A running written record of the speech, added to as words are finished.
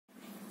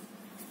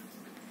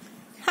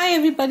Hi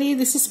everybody,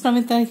 this is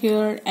Pramita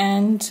here,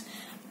 and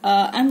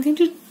I'm going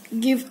to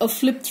give a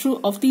flip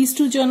through of these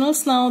two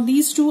journals. Now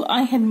these two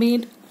I had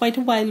made quite a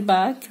while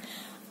back,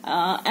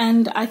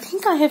 and I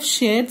think I have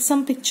shared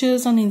some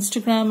pictures on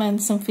Instagram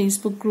and some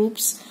Facebook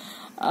groups,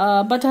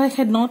 but I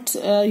had not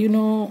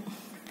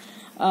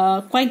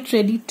quite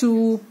ready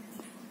to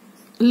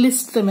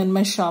list them in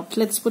my shop.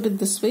 Let's put it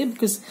this way,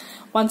 because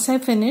once I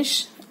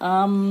finish,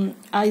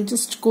 I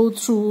just go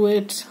through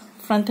it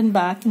front and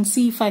back and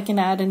see if I can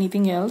add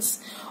anything else,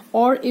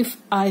 or if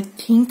I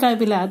think I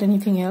will add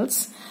anything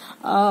else.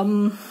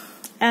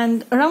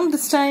 And around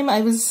this time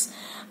I was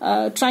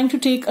trying to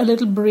take a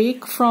little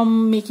break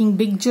from making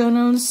big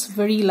journals,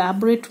 very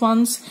elaborate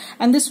ones,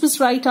 and this was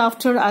right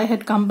after I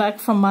had come back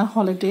from my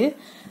holiday,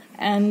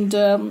 and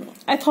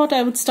I thought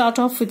I would start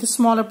off with a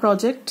smaller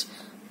project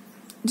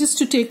just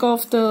to take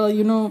off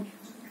the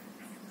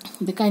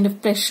the kind of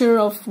pressure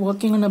of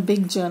working on a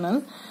big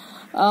journal.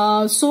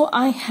 So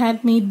I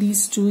had made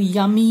these two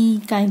yummy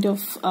kind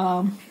of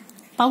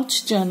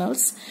pouch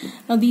journals.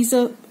 Now these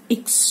are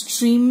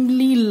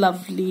extremely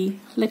lovely.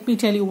 Let me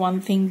tell you one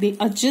thing, they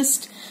are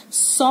just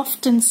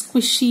soft and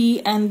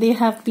squishy, and they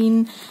have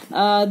been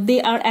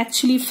they are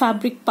actually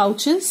fabric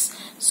pouches,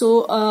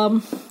 so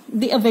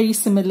they are very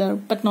similar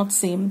but not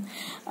same.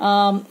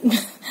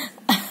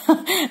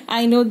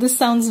 I know this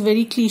sounds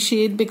very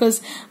cliched,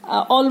 because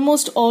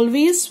almost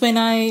always when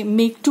I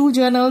make two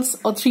journals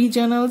or three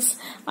journals,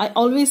 I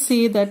always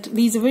say that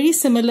these are very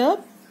similar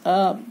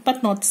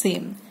but not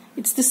same.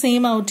 It's the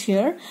same out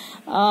here.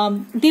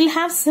 They'll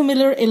have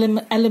similar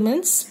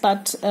elements,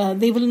 but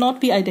they will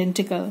not be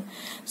identical.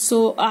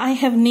 So I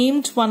have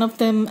named one of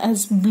them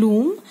as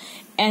Bloom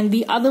and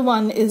the other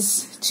one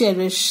is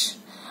Cherish.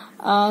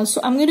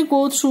 So I'm going to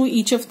go through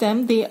each of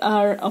them. They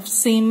are of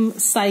same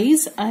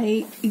size.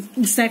 I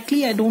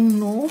don't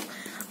know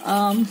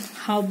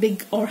how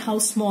big or how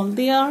small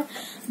they are,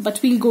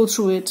 but we'll go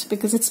through it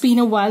because it's been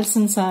a while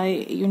since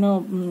I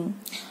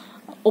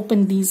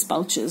opened these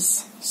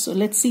pouches. So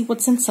let's see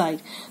what's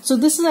inside. So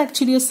this is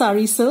actually a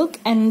sari silk,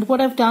 and what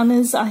I've done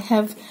is I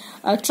have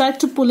tried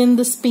to pull in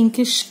this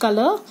pinkish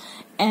color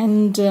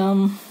and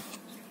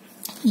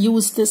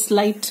use this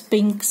light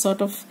pink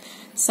sort of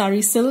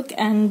sari silk,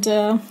 and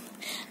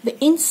the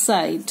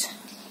inside,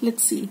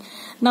 let's see.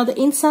 Now the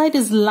inside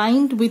is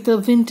lined with a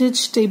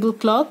vintage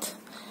tablecloth,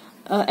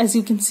 as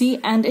you can see,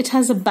 and it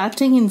has a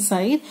batting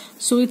inside,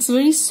 so it's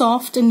very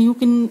soft, and you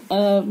can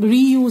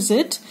reuse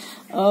it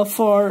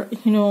for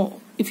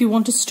if you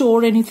want to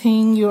store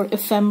anything, your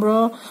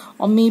ephemera,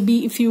 or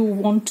maybe if you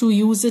want to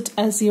use it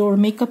as your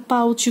makeup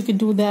pouch, you can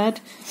do that.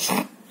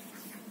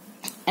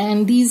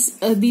 And these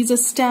are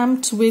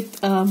stamped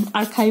with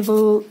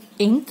archival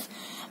ink,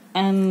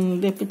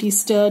 and they're pretty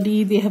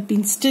sturdy. They have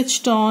been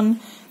stitched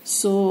on,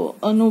 so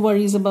no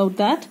worries about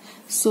that.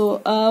 So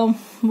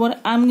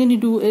what I'm going to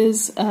do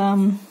is,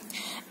 and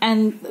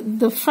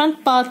the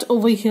front part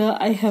over here,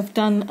 I have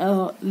done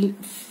a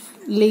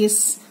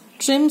lace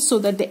trim so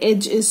that the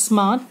edge is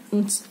smart.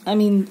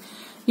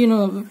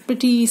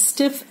 Pretty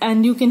stiff,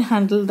 and you can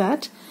handle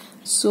that.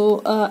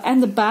 So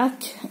and the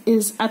back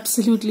is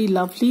absolutely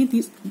lovely.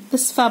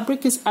 This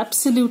fabric is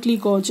absolutely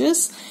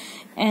gorgeous,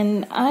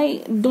 and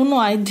I don't know,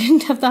 I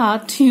didn't have the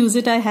heart to use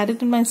it. I had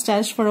it in my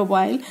stash for a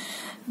while,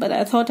 but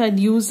I thought I'd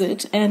use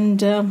it. And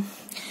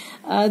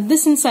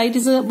this inside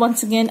is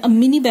once again a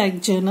mini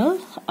bag journal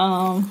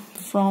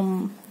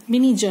from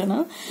Mini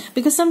Journal,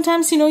 because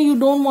sometimes you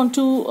don't want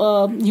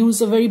to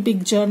use a very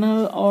big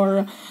journal,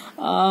 or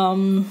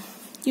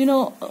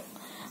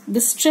the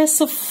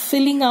stress of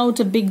filling out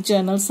a big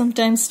journal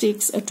sometimes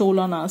takes a toll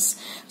on us.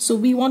 So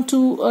we want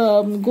to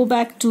go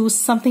back to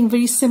something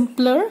very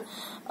simpler,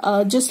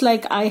 just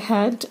like I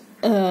had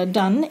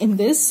done in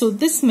this. So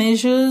this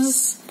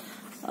measures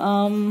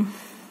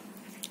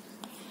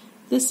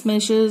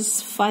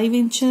 5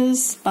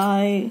 inches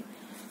by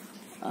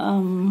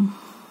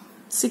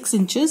 6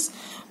 inches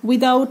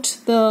without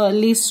the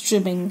lace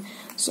trimming.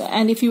 So,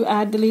 and if you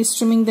add the lace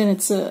trimming, then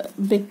it's a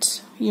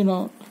bit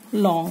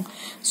long.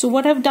 So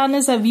what I've done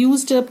is I've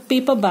used a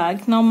paper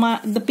bag. Now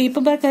the paper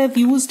bag I've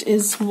used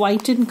is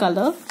white in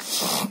color,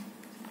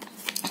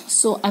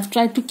 so I've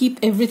tried to keep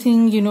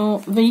everything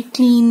very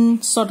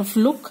clean sort of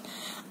look.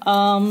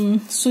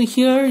 So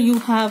here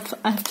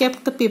I've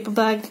kept the paper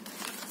bag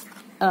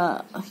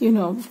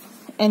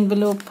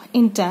envelope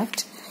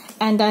intact,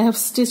 and I have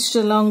stitched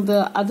along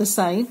the other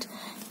side.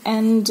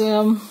 And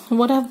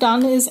what I've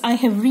done is I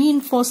have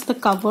reinforced the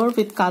cover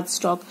with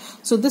cardstock.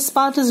 So this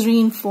part is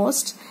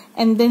reinforced,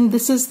 and then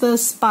this is the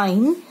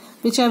spine,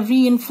 which I've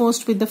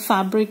reinforced with the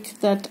fabric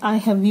that I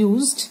have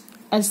used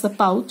as the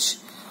pouch,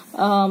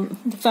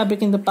 the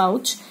fabric in the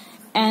pouch,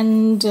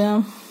 and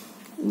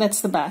that's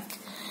the back.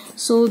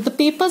 So the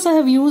papers I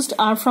have used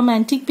are from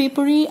Antique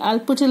Papery. I'll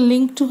put a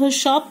link to her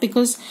shop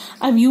because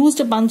I've used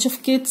a bunch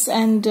of kits,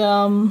 and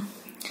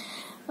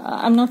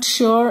I'm not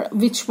sure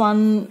which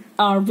one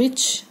are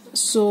which,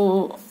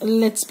 so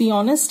let's be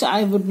honest,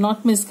 I would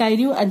not misguide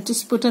you. I'd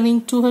just put a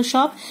link to her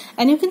shop,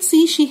 and you can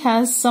see she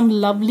has some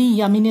lovely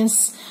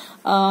yumminess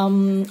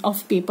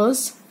of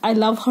papers. I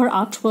love her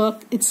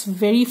artwork. It's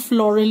very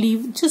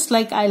florally, just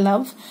like I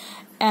love,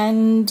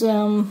 and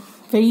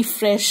very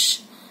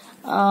fresh.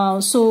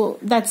 So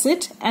that's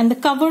it. And the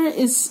cover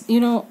is,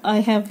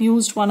 I have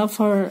used one of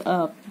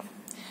her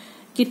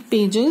kit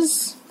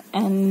pages,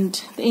 and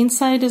the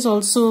inside is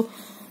also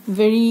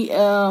very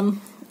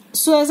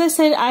so as I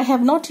said, I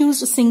have not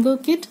used a single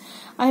kit.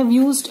 I have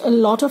used a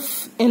lot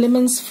of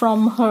elements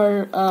from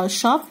her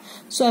shop.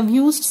 So I've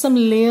used some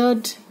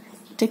layered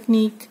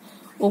technique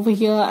over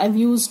here. I've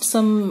used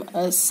some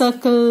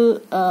circle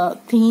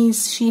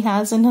thingies she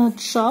has in her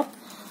shop.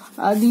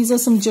 These are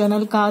some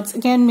journal cards,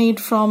 again made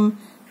from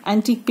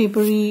antique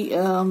papery,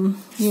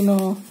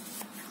 journal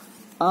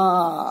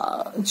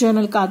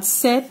card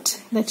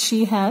set that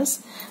she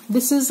has.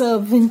 This is a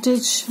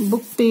vintage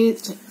book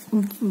page,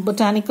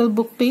 botanical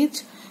book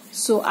page.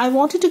 So I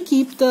wanted to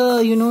keep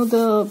the,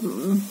 the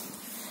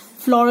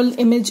floral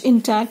image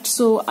intact.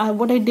 So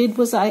what I did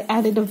was I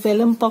added a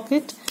vellum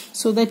pocket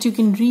so that you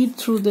can read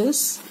through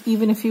this,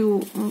 even if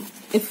you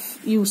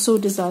so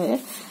desire.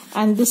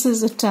 And this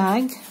is a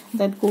tag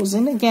that goes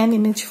in, again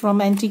image from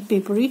antique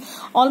papery.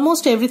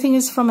 Almost everything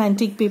is from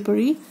antique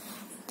papery.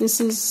 This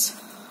is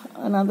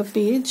another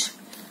page.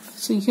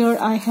 So here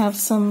I have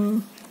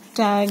some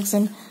tags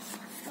and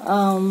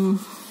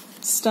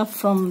stuff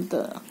from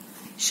the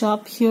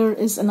shop. Here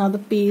is another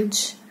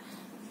page.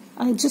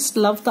 I just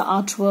love the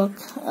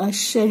artwork.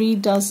 Sherry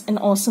does an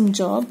awesome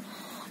job.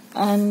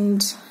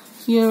 And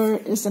here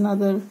is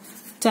another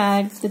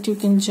tag that you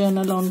can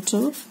journal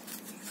onto.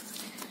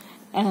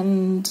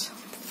 And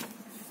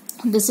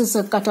this is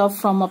a cut off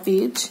from a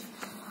page.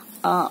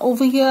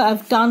 Over here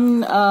I've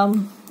done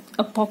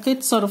a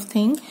pocket sort of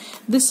thing.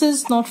 This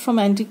is not from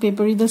antique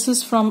papery. This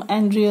is from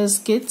Andrea's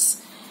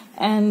kits.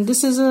 And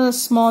this is a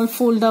small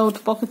fold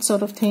out pocket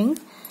sort of thing.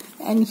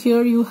 And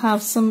here you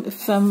have some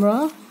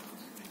ephemera,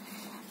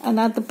 and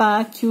at the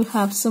back you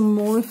have some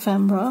more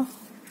ephemera.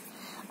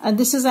 And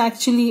this is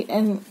actually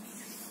an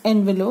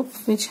envelope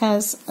which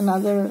has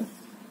another,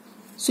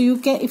 so you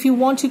can, if you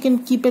want, you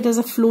can keep it as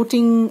a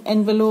floating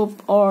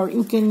envelope, or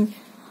you can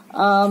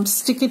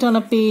stick it on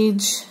a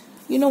page,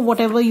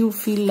 whatever you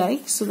feel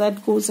like. So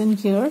that goes in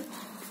here.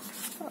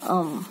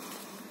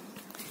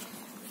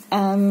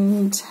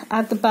 And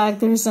at the back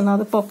there is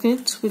another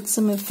pocket with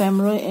some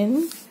ephemera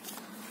in.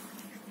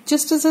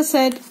 Just as I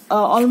said,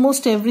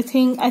 almost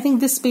everything. I think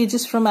this page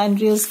is from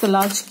Andrea's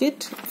collage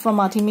kit from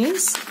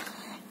Artimaze,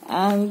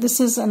 and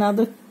this is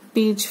another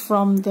page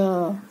from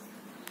the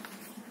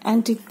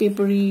antique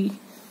papery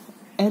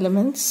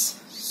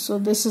elements. So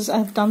this is,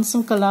 I've done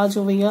some collage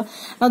over here.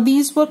 Now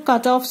these were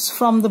cut-offs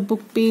from the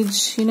book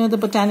page, the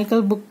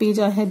botanical book page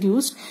I had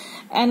used,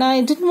 and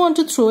I didn't want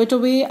to throw it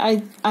away.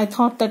 I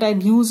thought that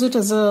I'd use it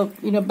as a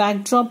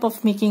backdrop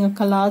of making a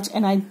collage,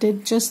 and I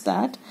did just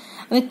that.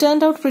 And it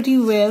turned out pretty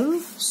well.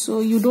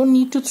 So you don't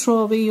need to throw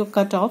away your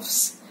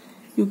cut-offs.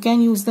 You can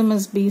use them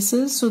as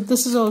bases. So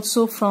this is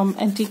also from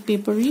antique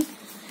papery.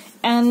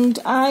 And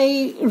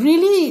I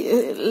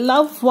really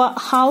love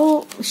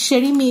how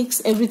Sherry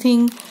makes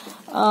everything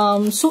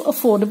so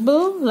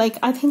affordable. Like,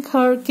 I think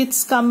her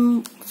kits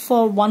come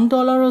for $1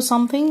 or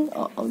something,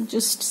 or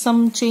just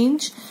some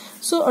change.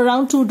 So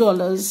around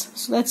 $2.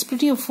 So that's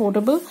pretty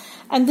affordable.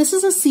 And this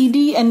is a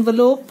CD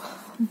envelope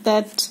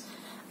that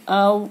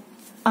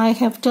I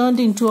have turned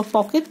into a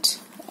pocket,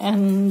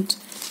 and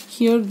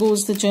here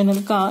goes the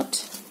journal card,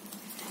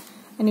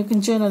 and you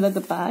can journal at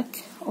the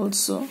back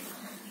also.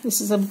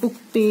 This is a book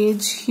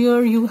page.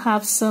 Here you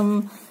have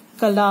some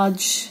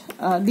collage.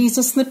 These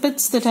are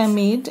snippets that I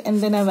made,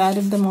 and then I've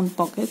added them on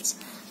pockets.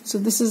 So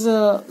this is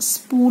a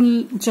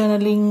spool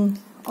journaling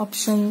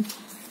option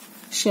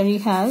Sherry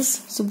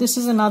has. So this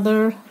is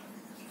another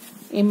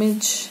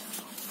image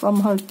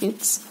from her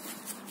kits.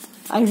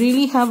 I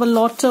really have a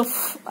lot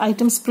of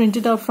items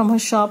printed out from her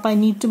shop. I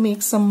need to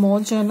make some more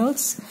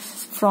journals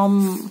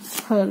from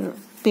her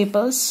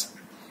papers.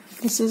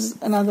 This is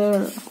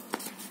another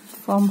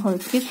from her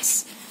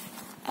kits.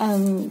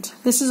 And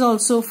this is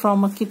also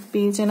from a kit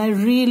page. And I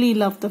really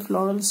love the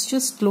florals.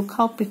 Just look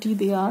how pretty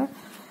they are.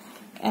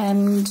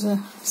 And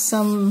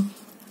some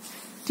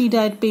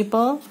tea-dyed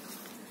paper.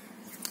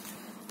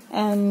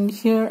 And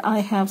here I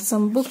have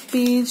some book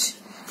page.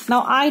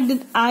 Now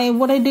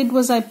what I did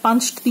was I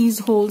punched these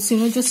holes,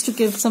 just to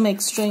give some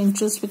extra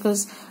interest,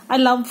 because I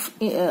love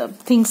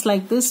things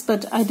like this,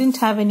 but I didn't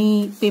have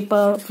any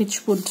paper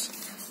which would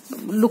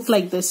look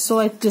like this, so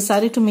I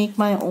decided to make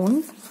my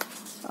own.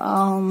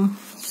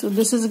 So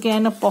this is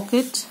again a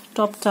pocket,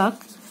 top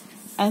tuck,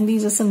 and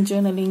these are some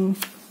journaling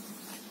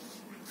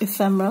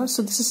ephemera.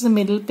 So this is the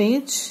middle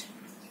page,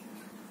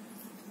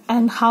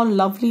 and how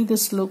lovely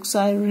this looks.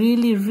 I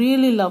really,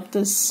 really love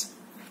this.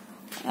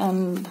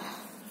 And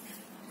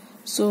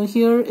so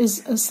here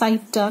is a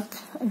side tuck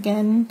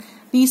again.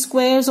 These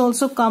squares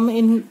also come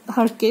in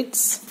her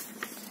kits,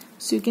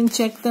 so you can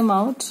check them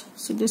out.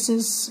 So this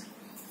is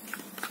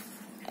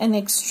an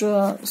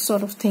extra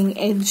sort of thing,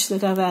 edge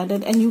that I've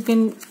added, and you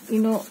can,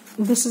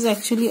 this is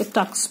actually a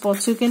tuck spot,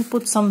 so you can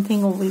put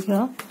something over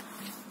here.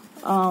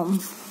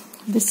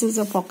 This is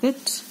a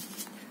pocket.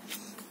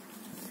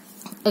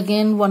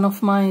 Again, one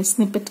of my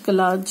snippet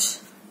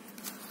collage.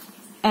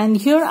 And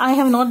here I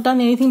have not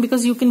done anything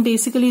because you can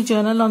basically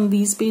journal on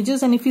these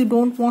pages, and if you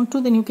don't want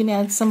to, then you can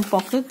add some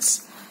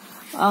pockets.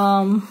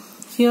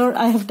 Here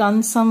I have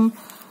done some,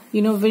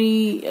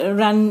 very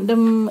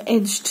random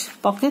edged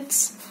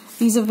pockets.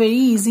 These are very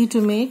easy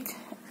to make,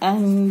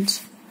 and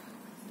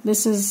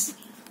this is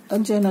a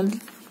journal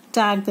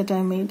tag that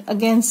I made.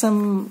 Again,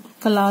 some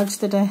collage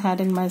that I had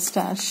in my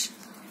stash.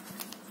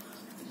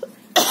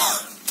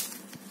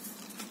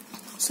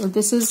 So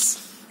this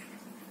is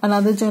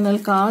another journal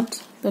card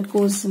that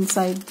goes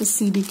inside the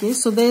CD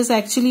case. So there's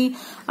actually,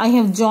 I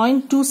have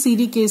joined 2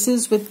 CD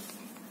cases with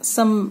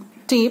some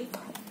tape,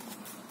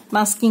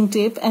 masking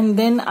tape, and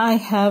then I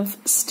have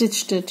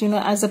stitched it,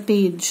 as a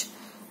page.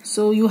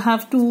 So you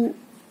have 2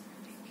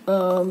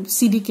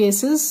 CD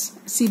cases,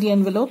 CD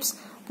envelopes,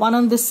 one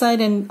on this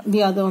side and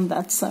the other on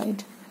that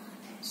side.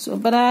 So,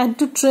 but I had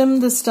to trim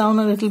this down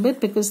a little bit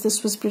because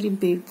this was pretty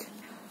big.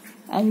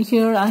 And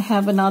here I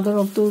have another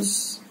of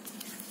those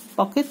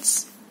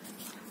pockets.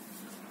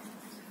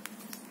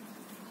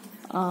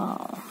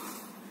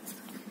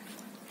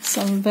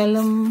 Some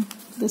vellum.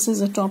 This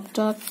is a top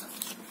tuck.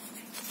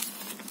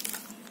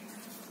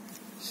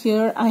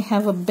 Here I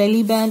have a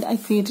belly band. I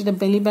created a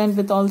belly band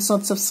with all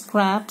sorts of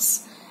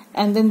scraps,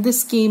 and then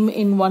this came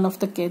in one of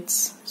the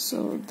kits.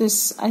 So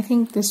this, I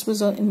think this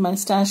was in my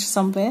stash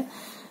somewhere.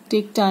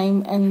 Take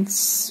time and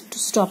to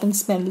stop and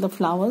smell the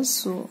flowers.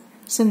 So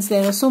since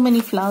there are so many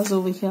flowers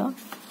over here.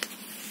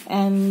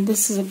 And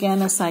this is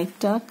again a side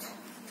tuck.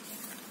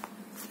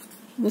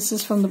 This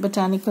is from the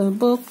botanical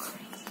book,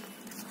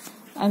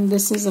 and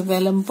this is a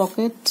vellum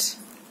pocket.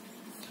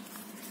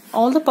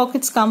 All the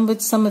pockets come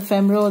with some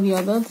ephemera or the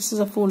other. This is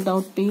a fold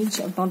out page.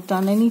 I've not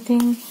done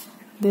anything.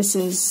 This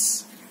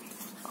is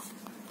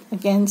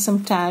again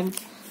some tag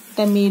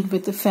that I made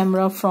with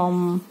ephemera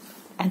from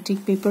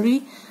Antique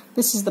Papery.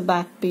 This is the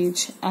back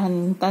page,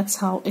 and that's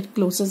how it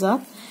closes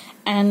up,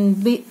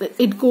 and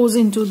it goes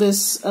into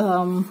this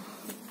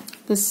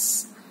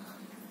this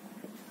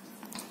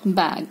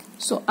bag.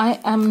 So I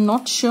am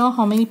not sure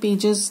how many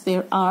pages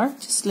there are.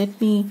 Just let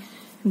me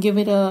give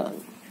it a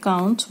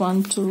count.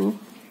 1, 2,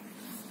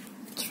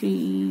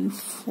 3,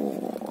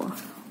 4,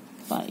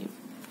 5,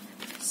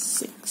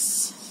 6,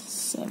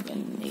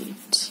 7,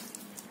 8,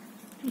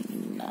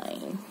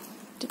 9,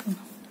 10,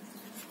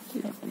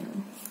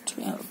 11,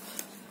 12,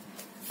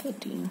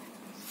 13,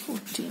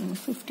 14,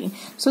 15.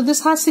 So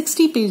this has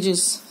 60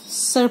 pages,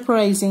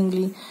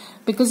 surprisingly,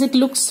 because it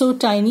looks so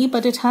tiny,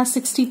 but it has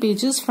 60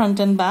 pages front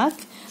and back.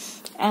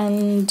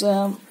 And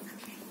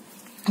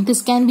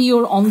this can be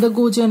your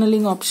on-the-go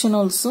journaling option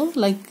also.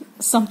 Like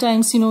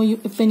sometimes,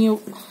 when you're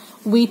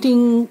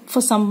waiting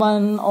for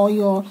someone or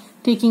you're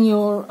taking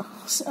your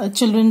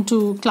children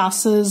to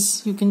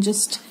classes, you can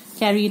just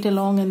carry it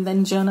along and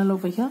then journal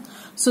over here.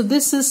 So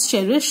this is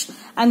CHERISH,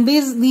 and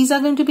these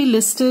are going to be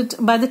listed.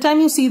 By the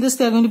time you see this,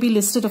 they are going to be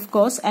listed, of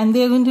course, and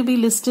they are going to be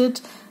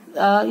listed,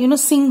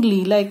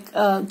 singly. Like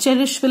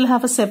CHERISH will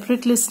have a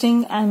separate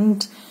listing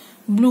and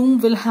Bloom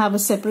will have a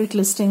separate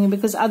listing,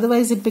 because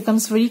otherwise it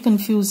becomes very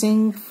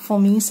confusing for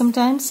me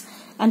sometimes,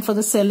 and for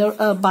the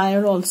seller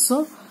buyer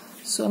also.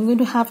 So I'm going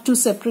to have 2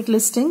 separate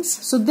listings.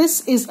 So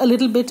this is a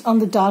little bit on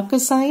the darker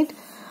side.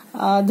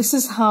 This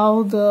is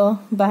how the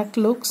back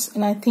looks,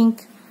 and I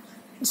think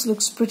this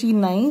looks pretty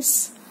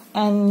nice.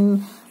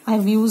 And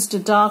I've used a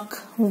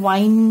dark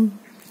wine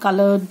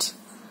colored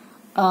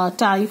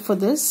tie for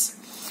this.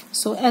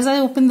 So as I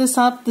open this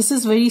up, this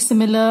is very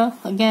similar.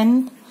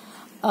 Again,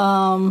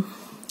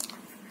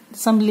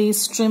 some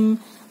lace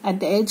trim at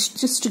the edge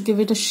just to give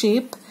it a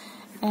shape,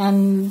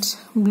 and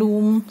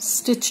Bloom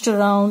stitched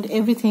around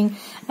everything.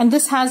 And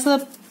this has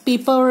a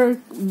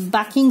paper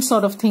backing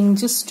sort of thing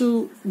just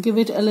to give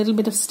it a little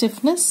bit of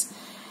stiffness.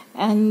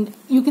 And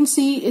you can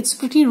see it's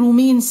pretty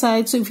roomy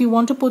inside, so if you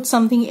want to put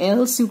something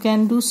else, you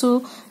can do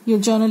so. Your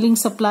journaling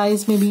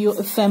supplies, maybe your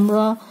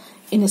ephemera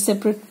in a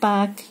separate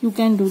pack, you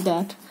can do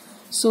that.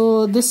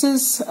 So this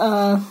is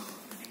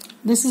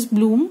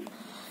Bloom,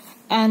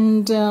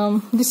 and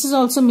this is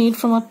also made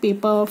from a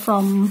paper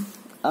from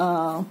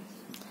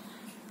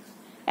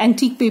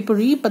Antique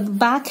Papery, but the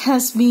back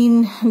has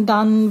been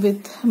done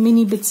with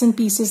mini bits and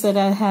pieces that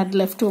I had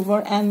left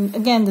over, and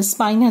again the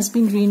spine has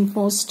been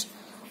reinforced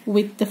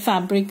with the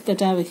fabric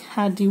that I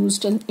had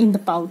used in the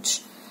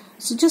pouch,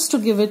 so just to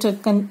give it a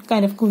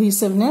kind of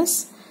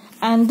cohesiveness.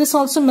 And this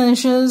also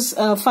measures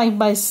 5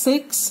 by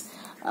 6,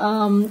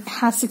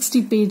 has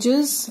 60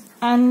 pages,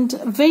 and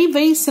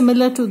very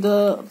similar to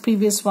the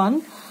previous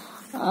one,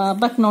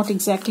 but not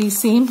exactly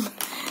same.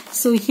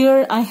 So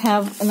here I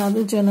have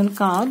another journal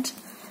card,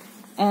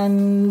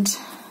 and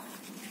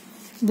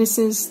this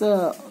is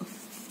the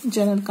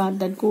journal card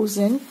that goes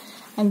in,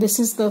 and this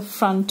is the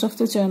front of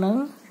the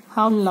journal.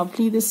 How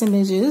lovely this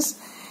image is,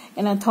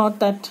 and I thought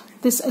that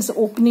this as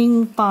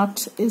opening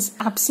part is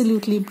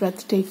absolutely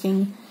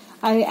breathtaking.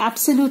 I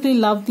absolutely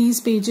love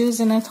these pages,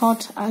 and I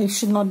thought I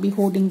should not be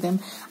hoarding them.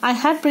 I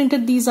had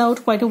printed these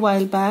out quite a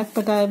while back,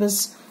 but I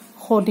was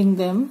hoarding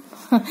them,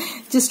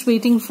 just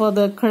waiting for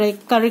the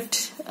correct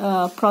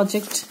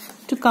project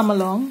to come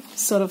along,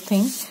 sort of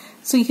thing.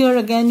 So here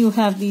again you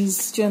have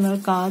these journal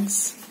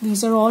cards.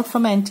 These are all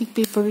from Antique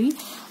Papery.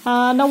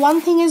 Now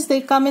one thing is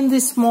they come in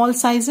these small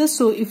sizes,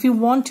 so if you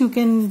want you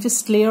can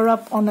just layer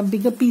up on a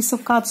bigger piece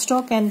of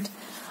cardstock and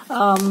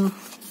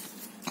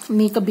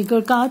make a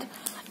bigger card,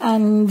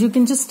 and you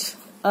can just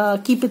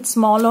keep it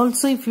small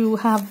also if you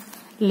have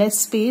less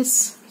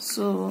space.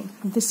 So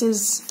this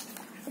is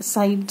a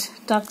side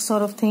tuck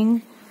sort of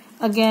thing.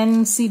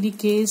 Again, CD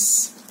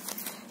case.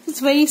 It's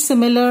very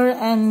similar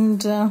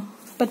and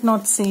but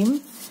not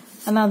same.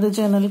 Another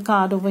journal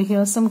card over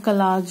here, some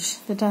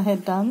collage that I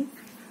had done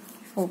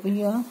over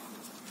here.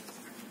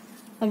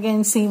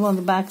 Again, same on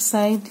the back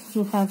side.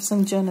 You have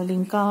some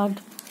journaling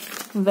card,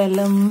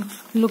 vellum.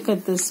 Look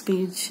at this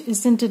page,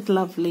 isn't it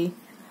lovely?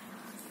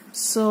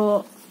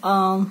 So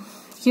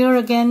here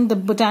again the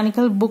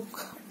botanical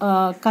book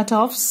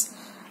cut-offs.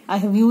 I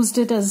have used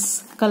it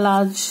as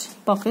collage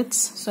pockets.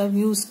 So I've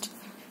used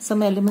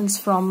some elements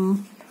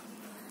from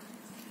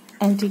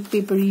Antique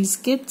Papery's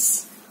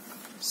kits.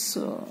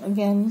 So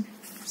again,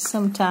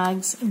 some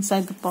tags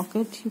inside the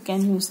pocket, you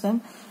can use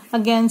them.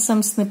 Again,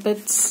 some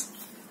snippets.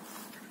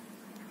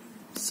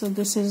 So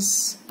this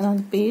is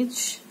another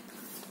page.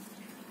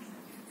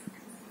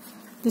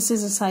 This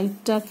is a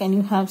side tuck and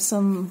you have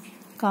some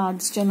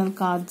cards, journal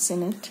cards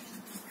in it.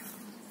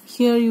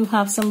 Here you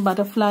have some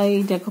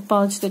butterfly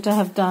decoupage that I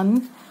have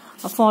done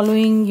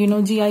following,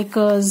 G.I.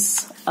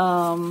 Kerr's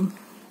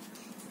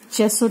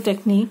gesso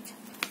technique.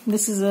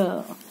 This is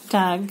a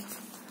tag.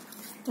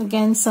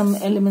 Again, some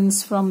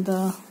elements from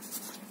the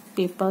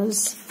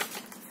papers.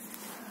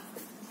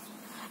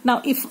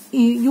 Now, if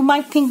you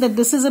might think that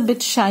this is a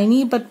bit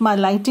shiny, but my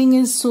lighting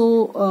is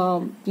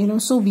so,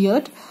 so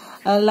weird.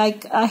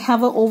 Like I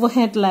have an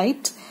overhead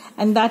light,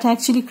 and that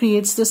actually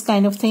creates this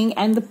kind of thing.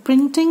 And the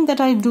printing that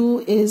I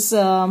do is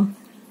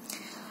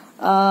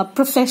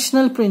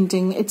professional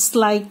printing. It's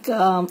like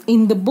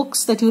in the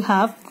books that you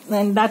have,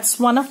 and that's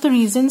one of the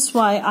reasons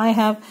why I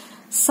have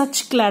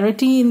such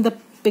clarity in the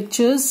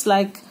pictures.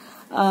 Like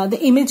the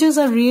images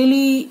are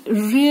really,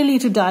 really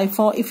to die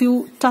for. If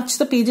you touch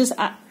the pages,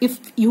 if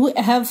you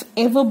have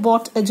ever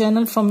bought a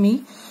journal from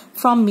me,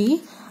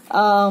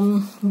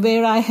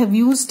 where I have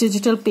used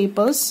digital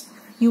papers,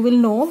 you will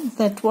know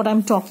that what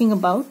I'm talking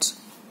about.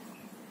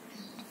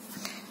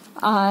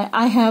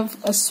 I have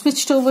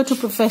switched over to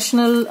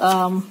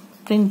professional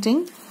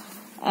printing,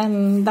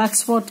 and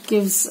that's what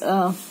gives,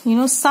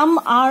 some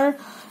are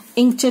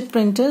inkjet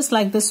printers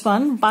like this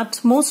one, but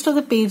most of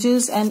the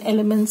pages and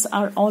elements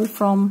are all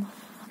from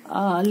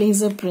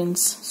laser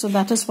prints. So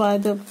that is why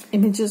the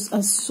images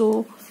are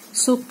so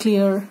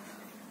clear.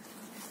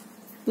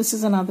 This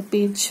is another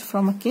page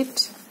from a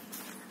kit.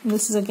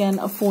 This is again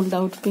a fold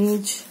out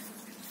page.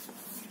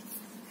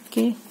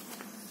 Okay.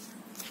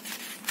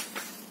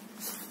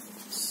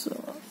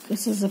 So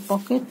this is a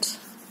pocket.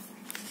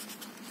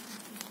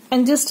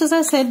 And just as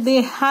I said,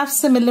 they have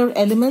similar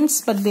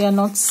elements, but they are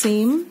not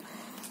same.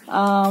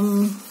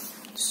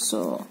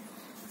 So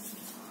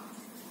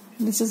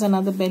this is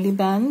another belly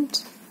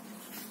band.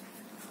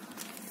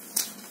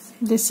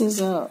 This is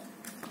a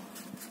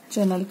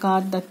journal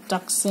card that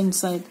tucks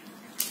inside.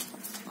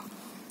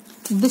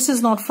 This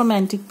is not from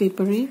Antique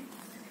Papery.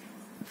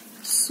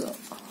 So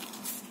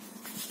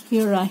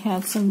here I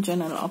have some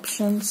journal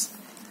options.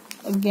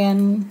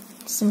 Again,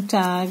 some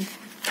tag,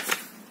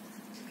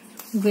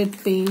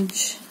 grid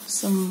page,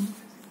 some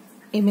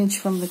image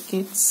from the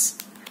kits.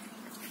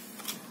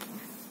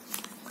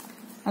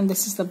 And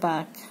this is the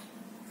back.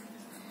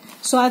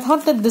 So I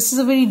thought that this is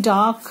a very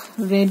dark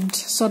red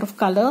sort of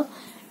color,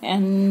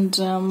 and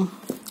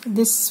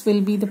this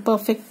will be the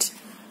perfect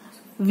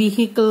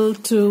vehicle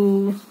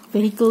to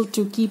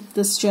keep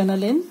this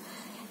journal in.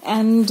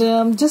 And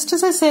just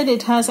as I said,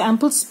 it has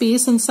ample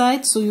space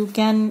inside, so you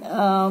can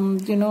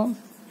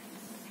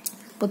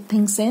put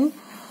things in.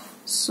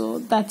 So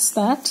that's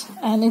that,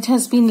 and it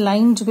has been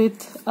lined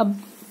with a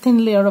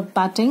thin layer of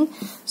batting,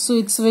 so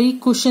it's very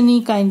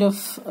cushiony kind of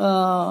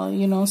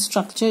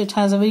structure. It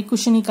has a very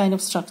cushiony kind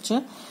of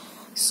structure.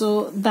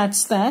 So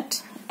that's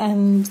that,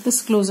 and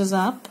this closes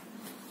up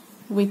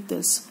with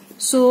this.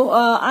 So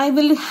I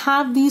will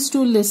have these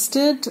two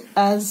listed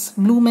as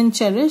Bloom and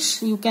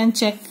Cherish. You can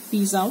check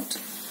these out,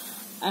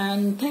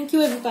 and thank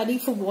you everybody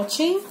for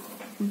watching.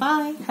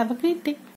 Bye, have a great day.